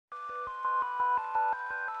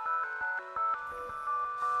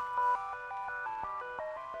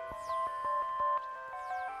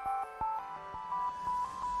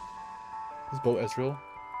Is boat Ezreal?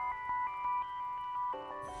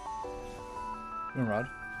 You want Rod?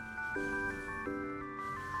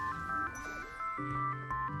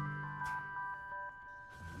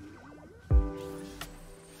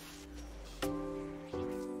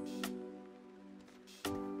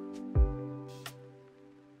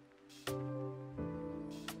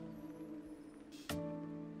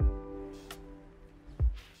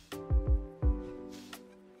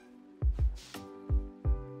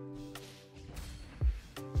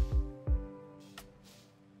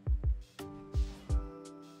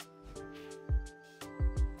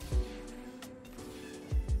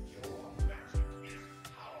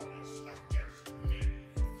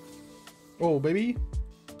 Oh, baby.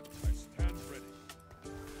 I stand ready.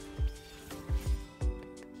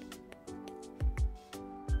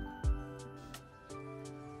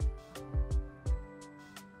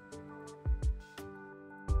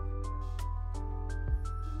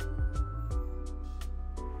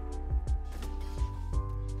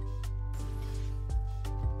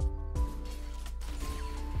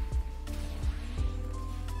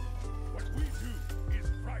 What we do is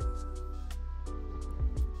right.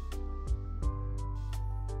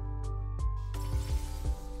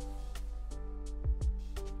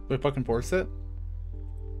 Do I fucking force it?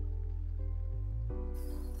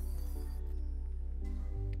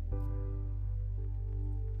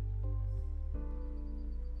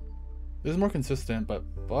 This is more consistent, but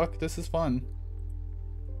fuck, this is fun.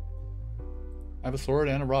 I have a sword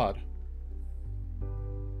and a rod.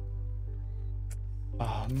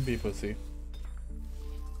 Ah, I'm gonna be a pussy.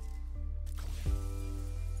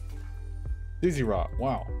 Easy rot,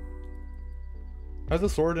 wow. Has a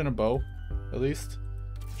sword and a bow, at least.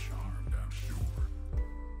 Charmed, I'm sure.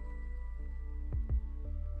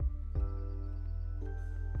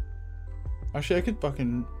 Actually, I could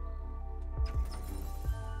fucking...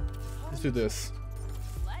 Let's do this.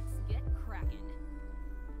 Let's get cracking.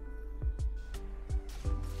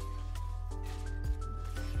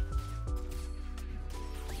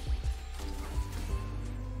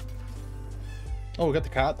 Oh, we got the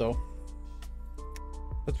cat, though.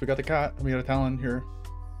 We got the cat, and we got a Talon here.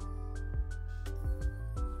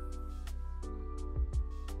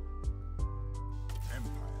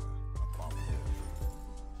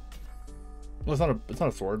 Well, it's not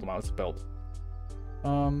a sword, it's a belt.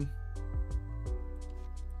 I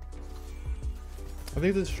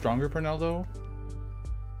think this is stronger for now, though.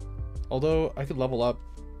 Although I could level up.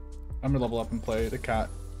 I'm gonna level up and play the cat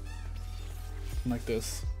like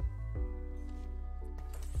this.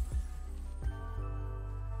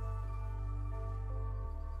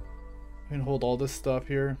 I can hold all this stuff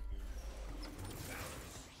here.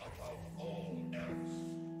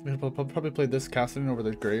 I'm gonna probably play this Cassidin over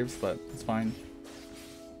the Graves, but it's fine.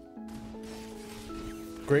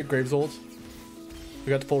 Great Graves ult. We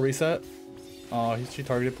got the full reset. She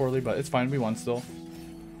targeted poorly, but it's fine. We won still.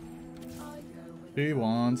 We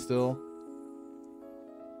won still.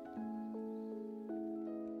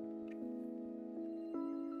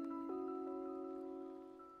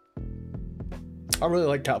 I really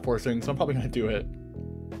like cat forcing, so I'm probably gonna do it.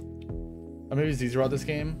 I maybe ZZ Rod this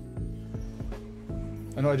game.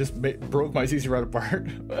 I know I just broke my ZZ Rod apart,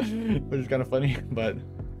 which is kind of funny, but.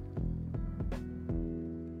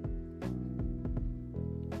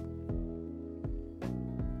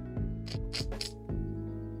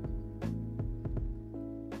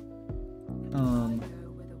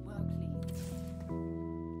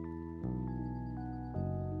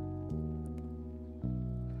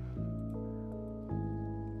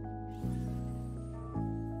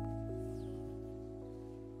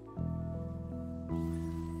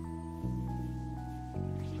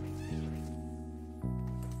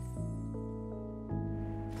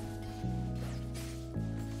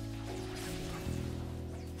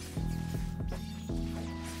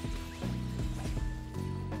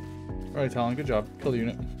 Alright, Talon, good job. Kill the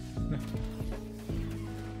unit.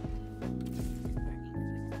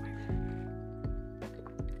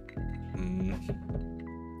 I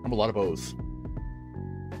have a lot of O's.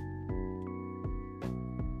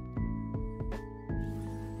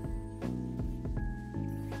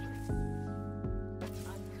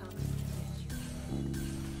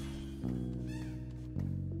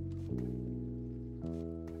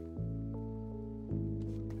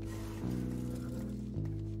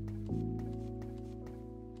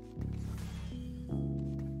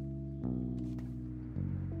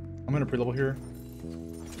 I'm gonna pre-level here.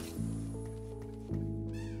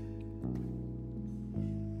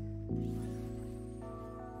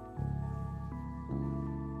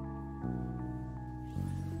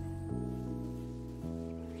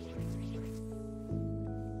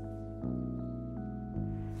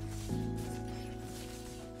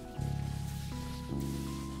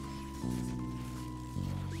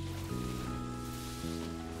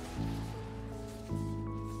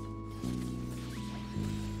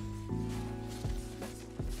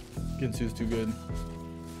 Ginsu's too good.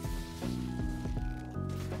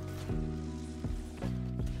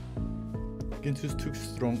 Ginsu's too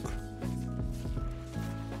strong.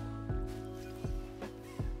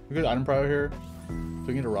 We good item prior here. So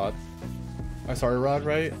we need a rod. I sorry rod,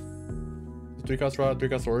 right? 3-cost rod,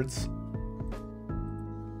 3-cost swords.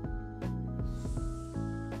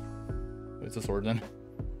 It's a sword then.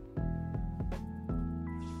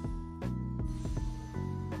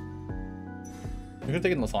 I'm gonna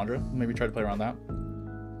take it in Lysandra. Maybe try to play around that.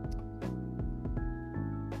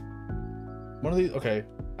 One of these. Okay,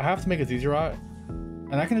 I have to make a ZZ rot,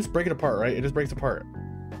 and I can just break it apart, right? It just breaks apart.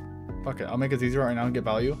 Fuck it, I'll make a ZZ rot right now and get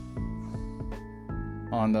value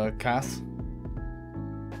on the cast.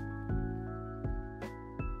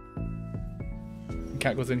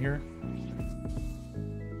 Cat goes in here.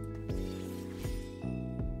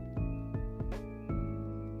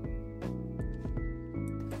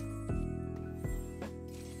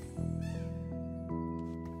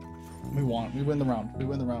 We win the round. We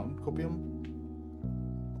win the round. Copium.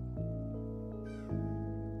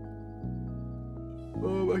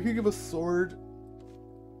 I could give a sword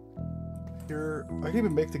here. I can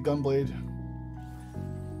even make the gunblade.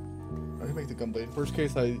 I can make the gunblade. Worst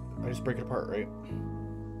case, I just break it apart, right?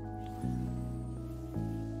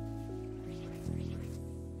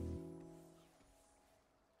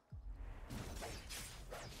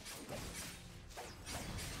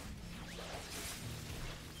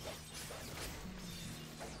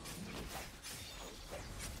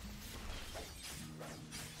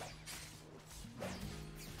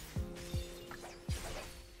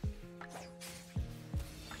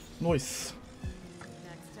 Nice.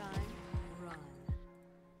 Next time, run.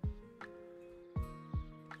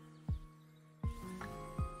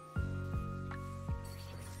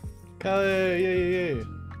 Yay, yay, yay.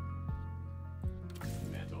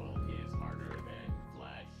 Metal is harder than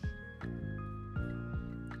flesh.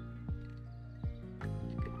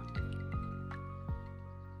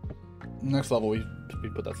 Next level, we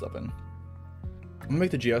put that stuff in. I'm gonna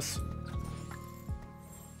make the GS.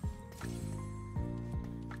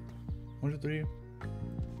 1, 2, 3.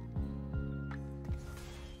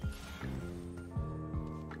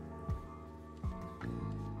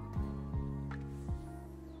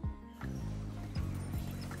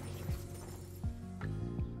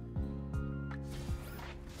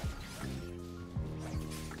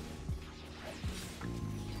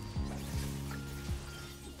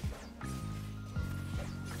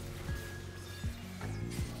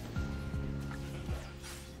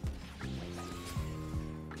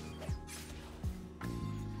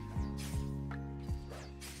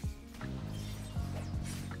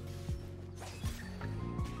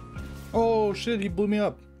 Oh shit, he blew me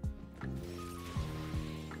up.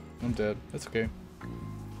 I'm dead. That's okay.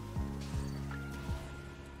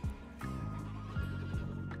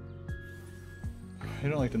 I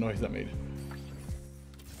don't like the noise that made.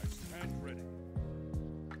 I stand ready.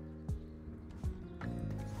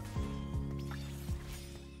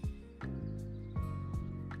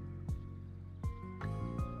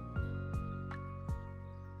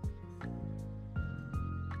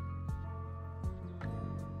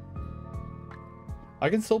 I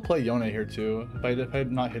can still play Yone here too if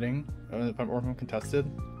I'm not hitting, or if I'm contested.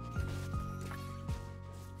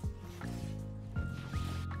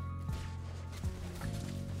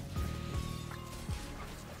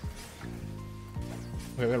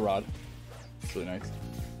 Okay, we got a rod. It's really nice.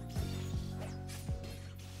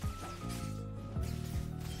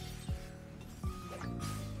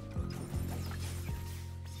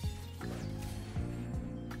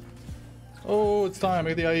 Oh, it's time.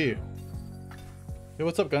 Make the IE. Hey,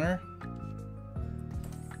 what's up, Gunner?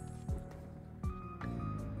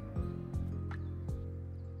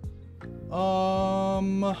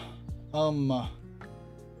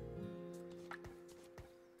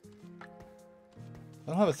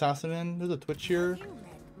 I don't have assassin in. There's a Twitch here. You let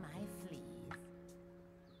my fleas.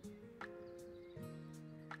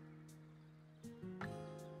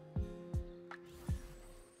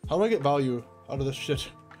 How do I get value out of this shit?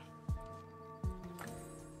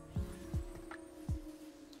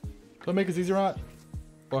 Do I make a ZZ rot?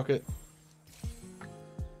 Fuck it.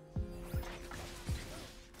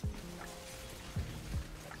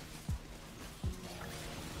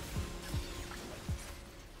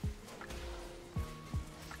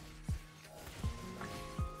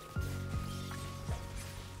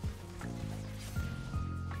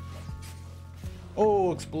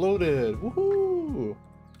 Oh, exploded! Woohoo!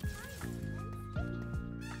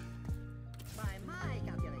 By my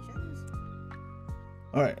calculations.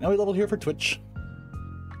 Alright, now we leveled here for Twitch.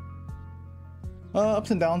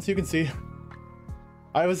 Ups and downs, you can see.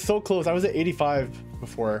 I was so close. I was at 85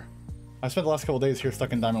 before. I spent the last couple days here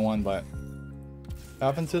stuck in Diamond 1, but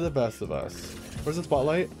happened to the best of us. Where's the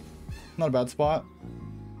spotlight? Not a bad spot.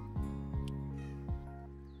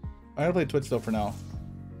 I gotta play Twitch though for now.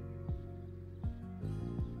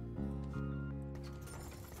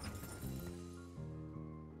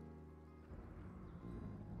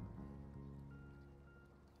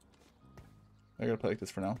 I gotta play like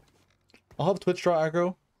this for now. I'll help Twitch draw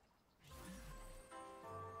aggro.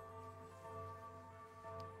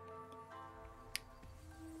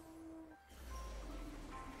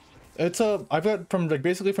 It's I've got from like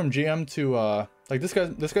basically from GM to like this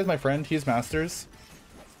guy's my friend. He's Masters.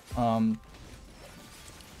 I've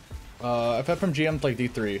had from GM to like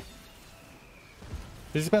D3. It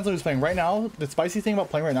just depends on who's playing. Right now, the spicy thing about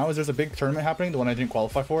playing right now is there's a big tournament happening, the one I didn't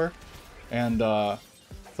qualify for, and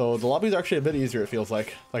so the lobbies are actually a bit easier. It feels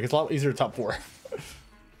like it's a lot easier to top 4.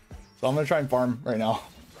 So I'm gonna try and farm right now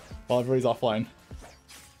while everybody's offline.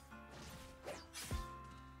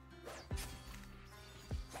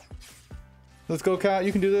 Let's go, Cat.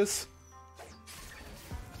 You can do this.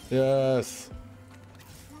 Yes.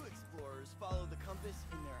 True explorers follow the compass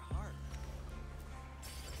in their heart.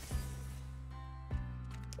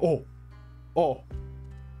 Oh. Oh.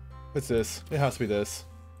 What's this? It has to be this.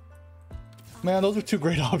 Man, those are 2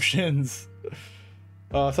 great options.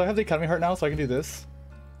 So I have the Academy Heart now, so I can do this.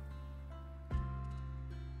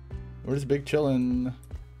 We're just big chillin'.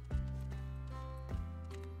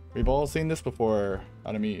 We've all seen this before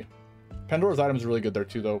out of me. Pandora's item is really good there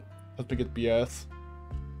too, though. Let's make it BS.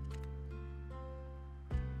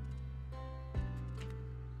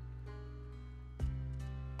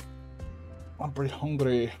 I'm pretty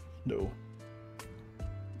hungry. No.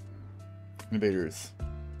 Invaders.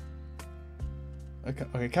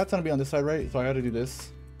 Okay, Cat's gonna be on this side, right? So I gotta do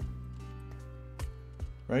this.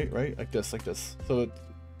 Right? Like this. So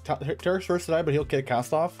Tarek's first to die, but he'll get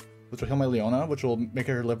cast off, which will heal my Leona, which will make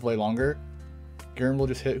her live way longer. Garen will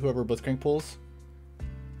just hit whoever BLITZCRANK pulls.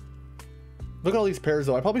 Look at all these pairs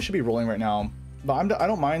though. I probably should be rolling right now, but I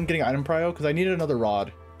don't mind getting item prio because I needed another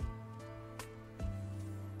rod.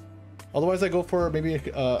 Otherwise I go for maybe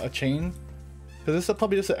a chain, because this is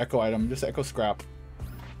probably just an echo item, just an echo scrap.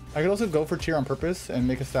 I could also go for cheer on purpose and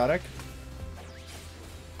make a static.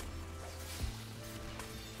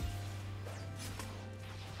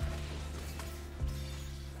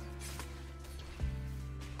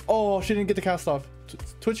 Oh, she didn't get the cast off.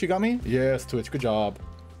 Twitch, you got me? Yes, Twitch. Good job.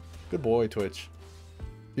 Good boy, Twitch.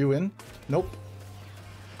 You win? Nope.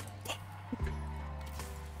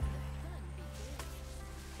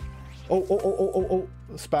 Oh.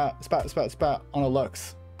 Spat on a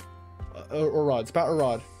Lux. Or Rod. Spat or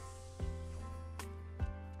Rod.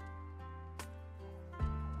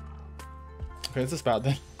 Okay, it's a spat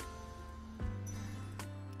then.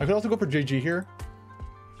 I could also go for JG here.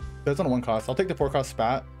 That's on a 1 cost. I'll take the 4 cost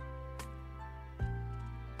spat.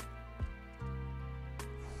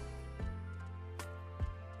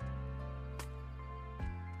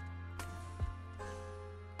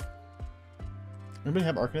 Anybody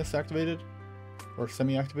have Arcanist activated? Or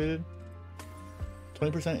semi-activated?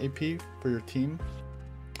 20% AP for your team?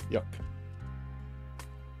 Yuck.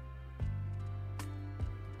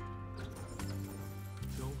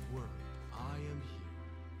 Don't worry, I am here.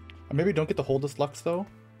 I maybe don't get to hold this Lux though.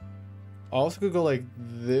 I also could go like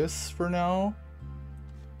this for now.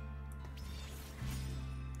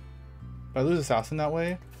 If I lose Assassin that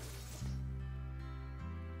way.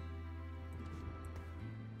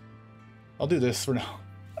 I'll do this for now.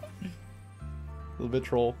 A little bit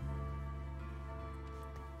troll.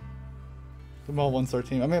 I'm all 1-star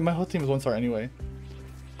team. I mean, my whole team is 1-star anyway.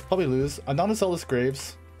 Probably lose. I'm down to sell this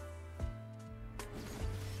Graves.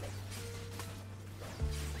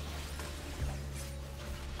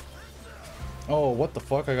 Oh, what the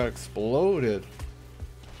fuck? I got exploded.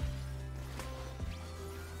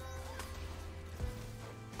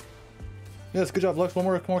 Yes, good job, Lux. One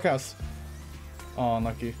more cast. Oh,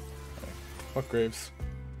 unlucky. Okay. Fuck Graves.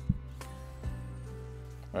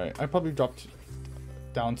 Alright, I probably dropped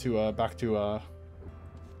down to, back to,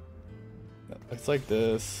 it's like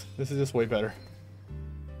this. This is just way better.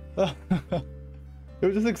 It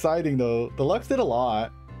was just exciting, though. The Lux did a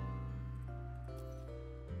lot.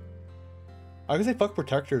 I can say fuck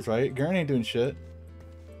protectors, right? Garen ain't doing shit.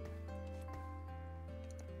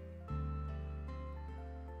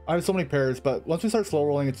 I have so many pairs, but once we start slow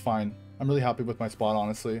rolling, it's fine. I'm really happy with my spot,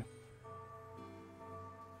 honestly.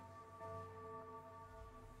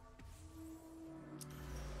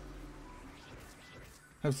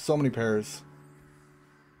 I have so many pairs.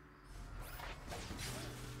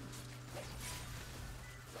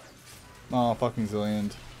 Oh, fucking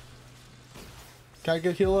zillion. Cat,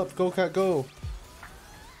 get heal up. Go, cat, go.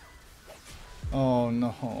 Oh,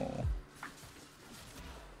 no.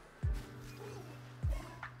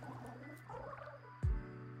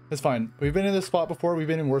 It's fine. We've been in this spot before. We've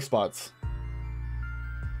been in worse spots.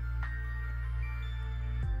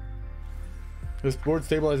 This board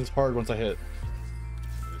stabilizes hard once I hit.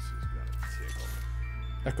 This is gonna tickle.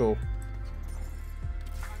 Echo.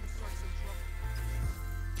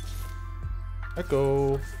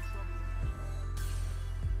 Echo.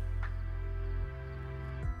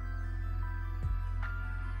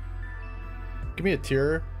 Give me a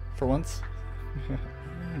tier for once.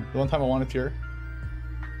 The one time I want a tier.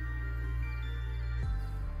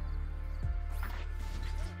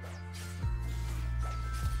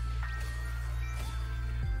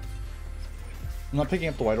 I'm not picking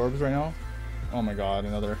up the white orbs right now. Oh my god,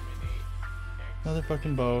 another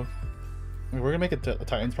fucking bow. We're gonna make it a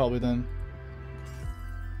Titans probably then.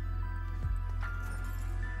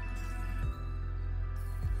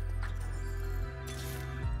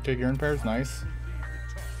 Okay, Gear pairs, nice.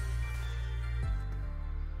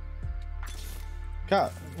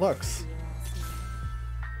 Cat, Lux.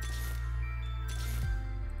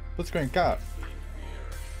 BLITZCRANK, cat.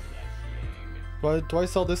 Do I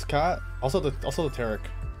sell this cat? Also the Tarek.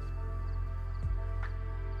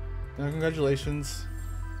 Yeah, congratulations.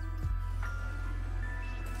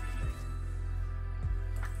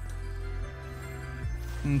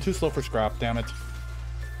 Too slow for scrap, damn it.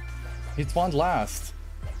 He spawned last.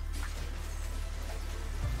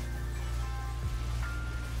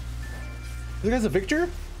 This guy's a Victor?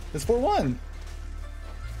 It's 4-1.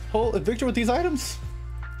 Oh, a Victor with these items?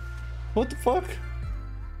 What the fuck?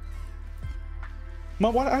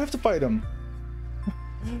 Why do I have to fight him?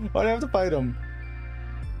 Why do I have to fight him?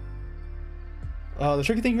 The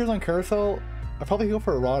tricky thing here is on Carousel, I probably go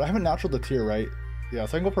for a rod. I haven't natural the tier, right? Yeah,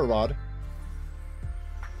 so I can go for a rod.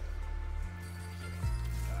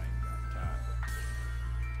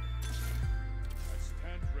 I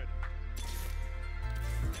stand ready.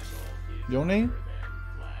 Yone?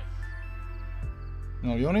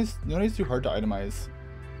 No, Yone's too hard to itemize.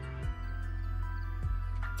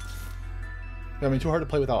 Yeah, I mean, too hard to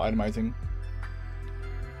play without itemizing.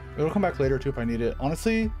 It'll come back later too if I need it.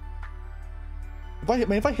 Honestly,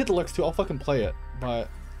 if I hit the Lux too, I'll fucking play it. But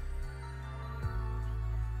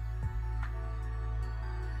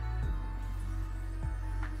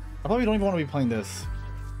I probably don't even want to be playing this.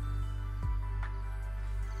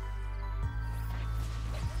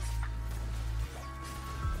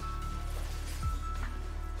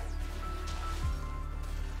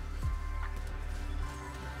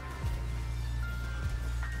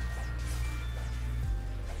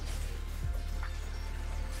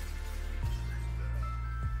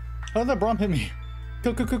 How did that Braum hit me?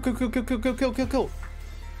 Kill, kill, kill, kill, kill, kill, kill, kill, kill, kill, kill.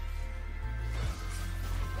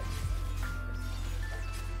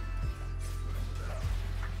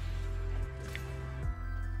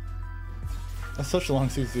 That's such a long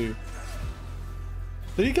CC.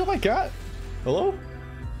 Did he kill my cat? Hello?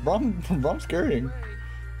 Braum's carrying.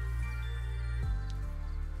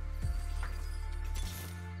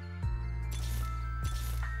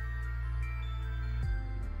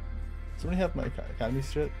 Somebody have my academy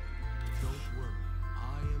shit? Don't worry,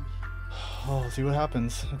 I am here. Oh, see what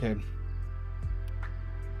happens. Okay.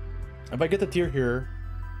 If I get the tier here,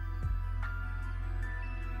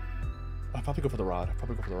 I'll probably go for the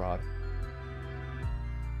rod.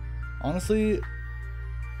 Honestly,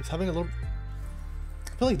 it's having a little...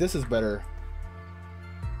 I feel like this is better.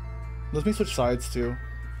 Let me switch sides too.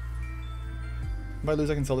 If I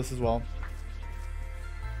lose, I can sell this as well.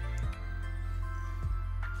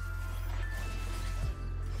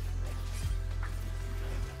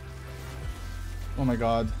 Oh my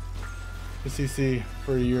god. The CC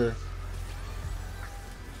for a year.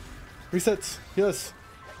 Resets. Yes.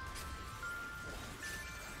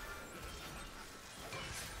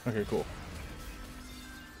 Okay, cool.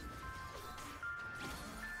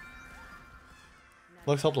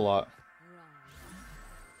 Lux helped a lot.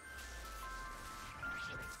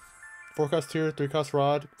 4-cost tier, 3-cost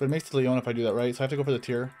rod. But it makes it Leon if I do that, right? So I have to go for the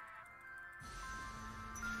tier.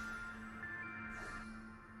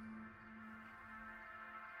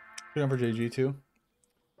 Good number JG too.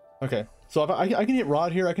 Okay, so if I can hit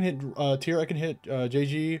rod here, I can hit tier, I can hit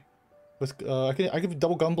JG with I can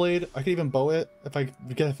double gunblade. I can even bow it if I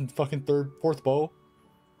get a fucking fourth bow.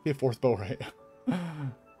 Be a fourth bow, right?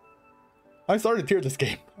 I started tier this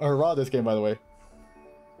game or rod this game, by the way.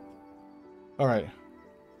 All right,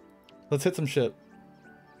 let's hit some shit.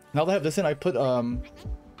 Now that I have this in, I put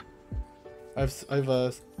I've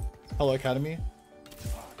Hello Academy.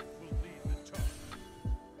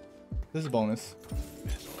 This is bonus.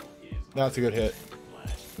 That's a good hit.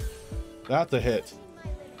 That's a hit.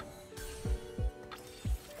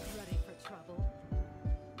 Ready for trouble.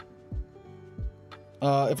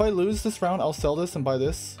 If I lose this round, I'll sell this and buy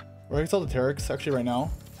this. Or I can sell the Terex actually right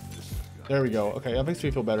now. There we go. Okay, that makes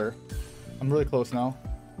me feel better. I'm really close now.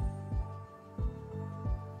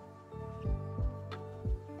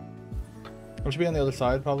 I should be on the other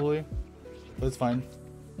side probably, but it's fine.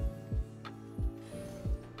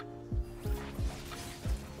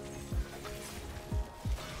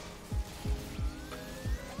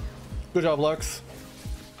 Good job, Lux.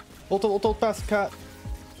 Ult, fast, cat.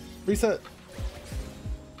 Reset.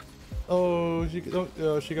 Oh, she got.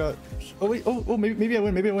 Oh wait. Oh, maybe I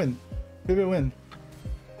win. Maybe I win.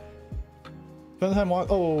 Spend the time walk.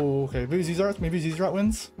 Oh, okay. Maybe Zizrat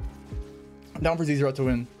wins. I'm down for Zizrat to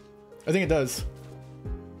win. I think it does.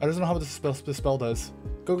 I just don't know how this spell does.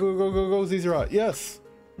 Go, Zizrat. Yes.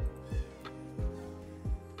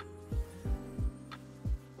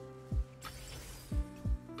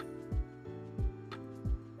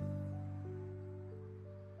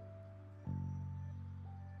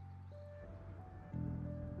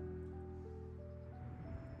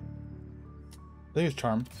 I think it's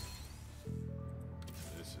Charm.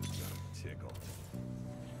 This is gonna tickle.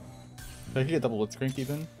 I could get double BLITZCRANK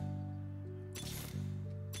even.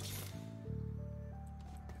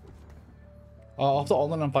 I'll have to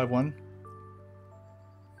all-in on 5-1.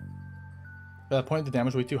 At that point, the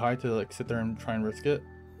damage way too high to like sit there and try and risk it.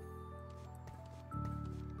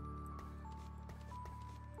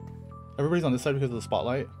 Everybody's on this side because of the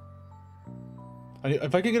spotlight.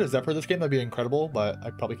 If I could get a Zephyr this game, that'd be incredible, but I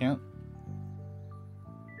probably can't.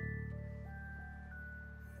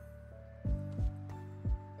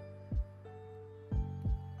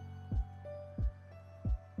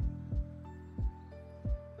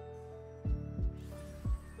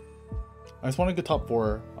 I just want to get top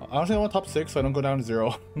 4. Honestly, I want top 6 so I don't go down to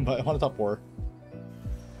 0, but I want a top 4.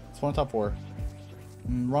 Just want a top 4.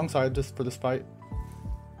 Wrong side just for this fight.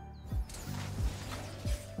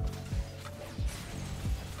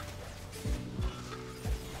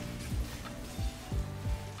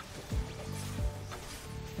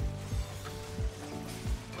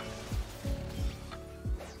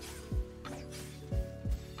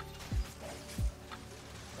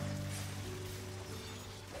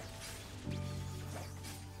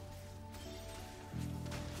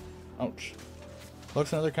 Ouch.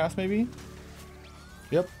 Looks another cast maybe?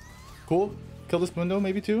 Yep. Cool. Kill this window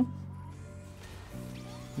maybe too?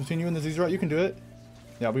 Between you and the Zizrat, you can do it.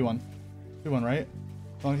 Yeah, we won. We won, right?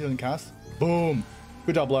 As long as he doesn't cast. Boom!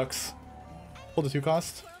 Good job, Lux. Hold the 2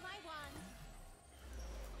 cost.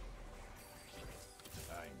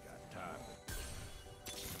 I ain't got time.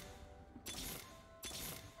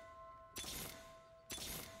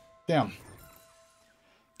 Damn.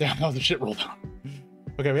 Damn, that was a shit roll down.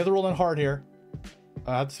 Okay, we have to roll in hard here.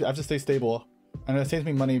 I have to stay stable. And it saves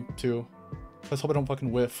me money too. Let's hope I don't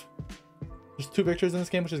fucking whiff. There's 2 victors in this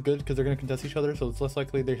game, which is good because they're gonna contest each other, so it's less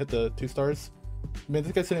likely they hit the 2 stars. I mean,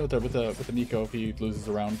 this guy's sitting with the Nico if he loses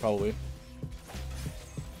a round, probably.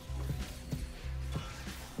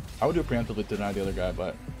 I would do it preemptively to deny the other guy,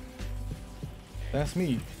 but that's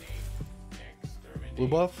me. Blue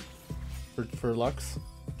buff for Lux.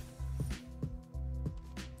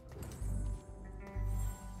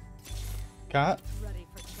 Cat. Ready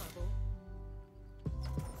for trouble.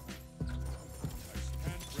 I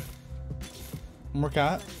stand ready. One more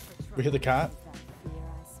cat. We hit the cat.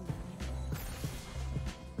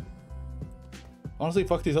 Honestly,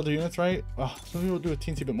 fuck these other units, right? Maybe we'll do a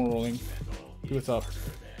teensy bit more rolling. See what's up.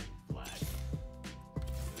 This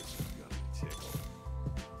is gonna tickle.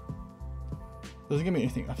 Doesn't give me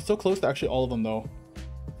anything. I'm so close to actually all of them though.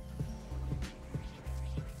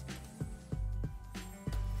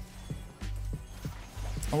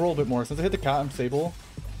 I'll roll a bit more. Since I hit the cat, I'm stable.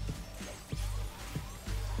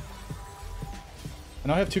 And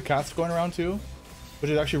now I have 2 cats going around too, which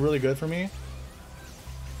is actually really good for me.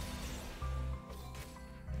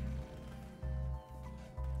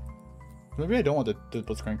 Maybe I don't want the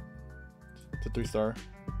BLITZCRANK to 3-star.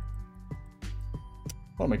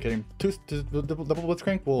 What am I kidding? The double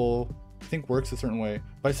BLITZCRANK will, I think, works a certain way.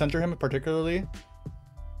 If I center him particularly,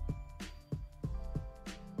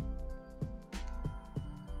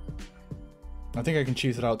 I think I can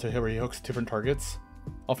cheese it out to hit where he hooks different targets.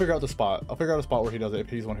 I'll figure out the spot. I'll figure out a spot where he does it if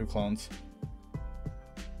he's the one who clones.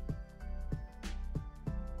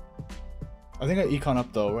 I think I econ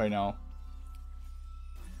up though right now.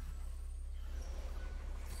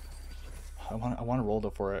 I want to roll though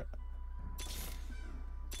for it.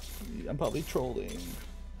 I'm probably trolling.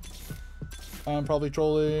 I'm probably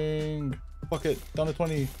trolling. Fuck it, down to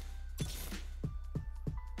 20.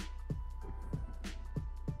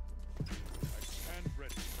 And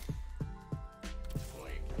ready.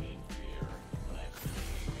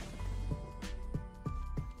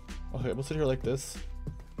 Okay, we'll sit here like this.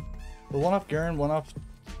 We're one off Garen, one off,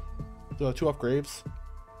 two off Graves.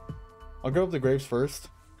 I'll go up the Graves first.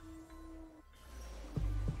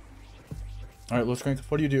 All right, let's crank.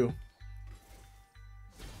 What do you do?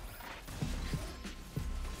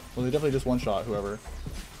 Well, they definitely just one shot whoever.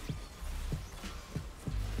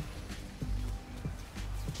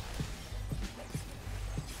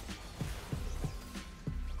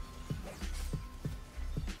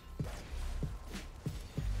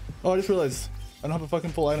 Oh, I just realized I don't have a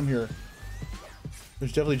fucking full item here.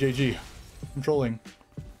 There's definitely JG. I'm trolling.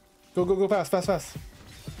 Go, go, go fast, fast, fast.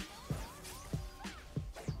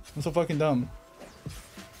 I'm so fucking dumb.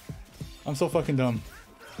 I'm so fucking dumb.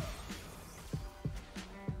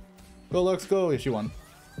 Go, Lux, go. Yeah, she won.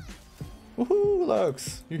 Woohoo,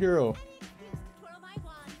 Lux, you hero.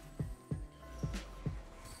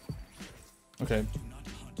 Okay.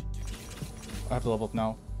 I have to level up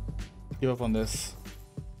now. Give up on this.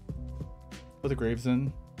 Put the Graves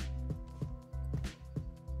in.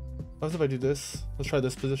 What if I do this? Let's try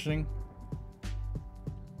this positioning.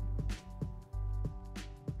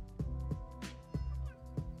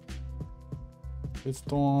 It's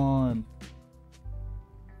time.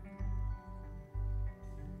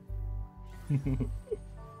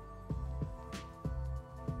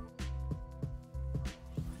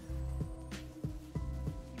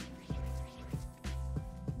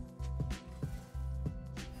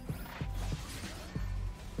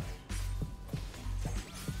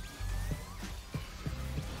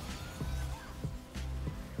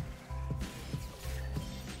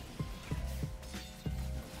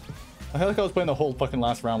 I feel like I was playing the whole fucking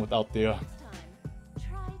last round without the Try to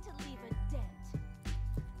leave a dent.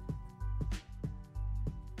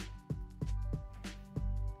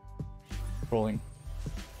 rolling.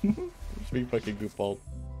 Should be fucking goofball.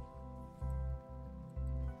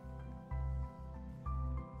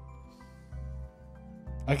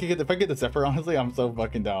 I could get if I get the Zephyr, honestly, I'm so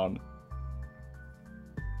fucking down.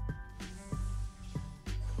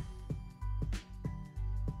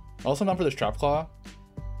 Also not for this Trap Claw.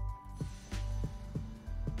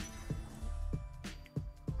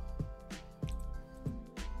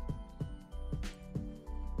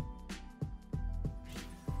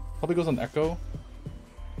 Probably goes on Echo.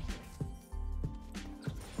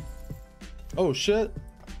 Oh shit!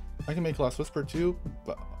 I can make Last Whisper too,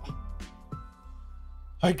 but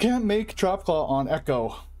I can't make Trap Claw on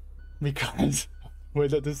Echo because the way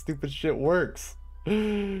that this stupid shit works. Ugh.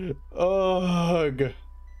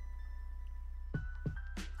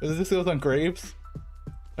 Is this goes on Graves?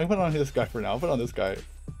 I can put it on this guy for now. I'll put it on this guy.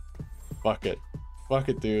 Fuck it. Fuck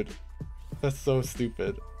it, dude. That's so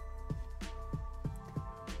stupid.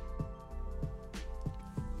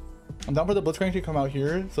 I'm down for the Blitzcrank to come out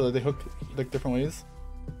here so that they hook like different ways.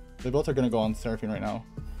 They both are gonna go on Seraphine right now.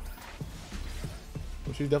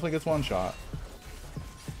 So she definitely gets one shot.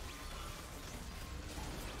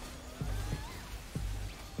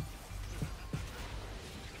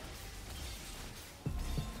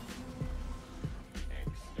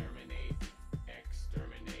 Exterminate.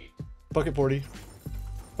 Exterminate. Bucket 40.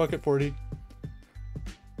 Bucket 40.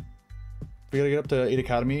 We gotta get up to 8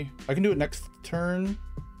 Academy. I can do it next turn.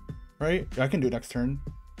 Right? I can do it next turn.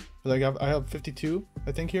 Like I have 52,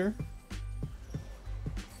 I think, here.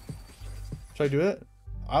 Should I do it?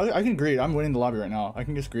 I can greed. I'm winning the lobby right now. I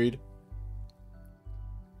can just greed.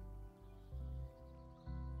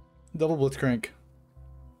 Double Blitzcrank.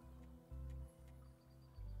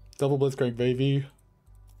 Double Blitzcrank, baby.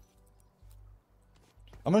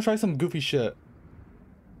 I'm gonna try some goofy shit.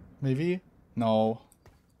 Maybe? No.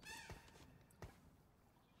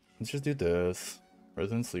 Let's just do this.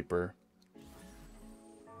 Resident Sleeper.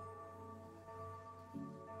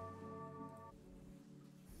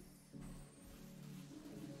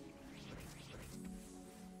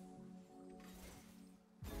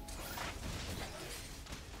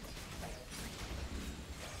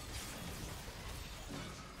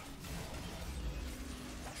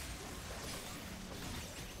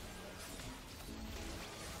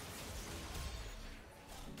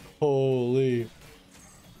 Holy.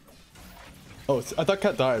 Oh, I thought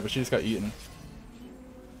Cat died, but she just got eaten.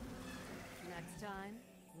 Next time.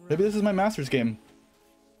 Maybe this is my Masters game.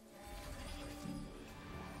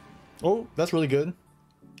 Oh, that's really good.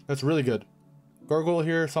 That's really good. Gargoyle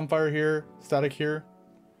here, Sunfire here, Static here.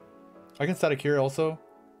 I can Static here also.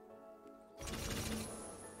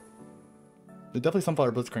 There's definitely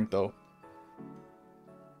Sunfire Blitzcrank though.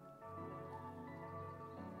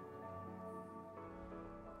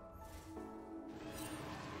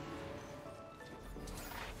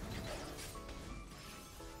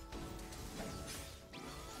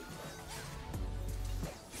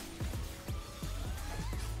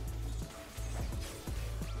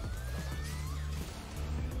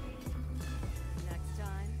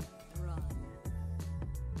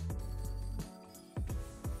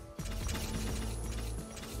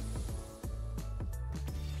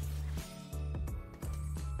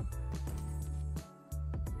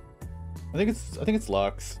 I think it's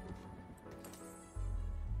Lux.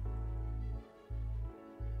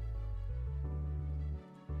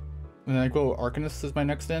 And then I go Arcanist as my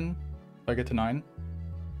next in. If I get to 9.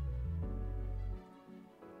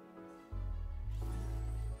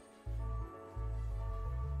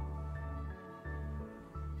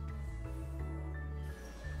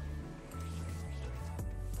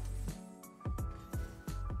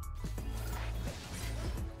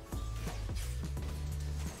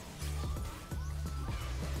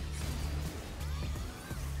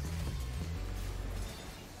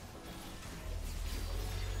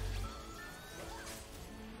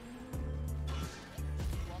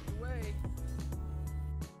 Walk away.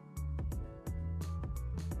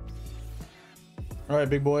 All right,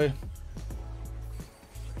 big boy.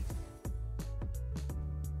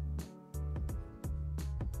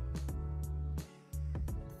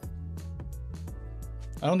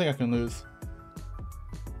 I don't think I can lose.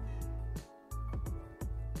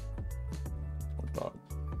 Oh, dog.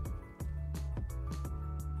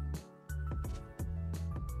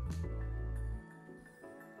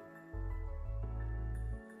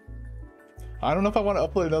 I don't know if I want to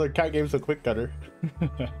upload another cat game so quick, Cutter.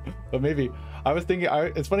 But maybe. I was thinking.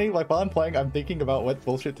 It's funny. Like while I'm playing, I'm thinking about what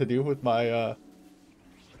bullshit to do with my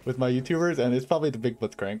YouTubers, and it's probably the big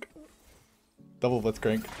BLITZCRANK, double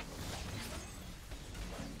BLITZCRANK.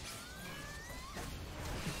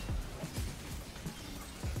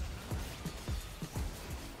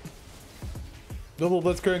 Double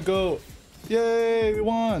BLITZCRANK, go! Yay, we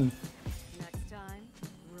won!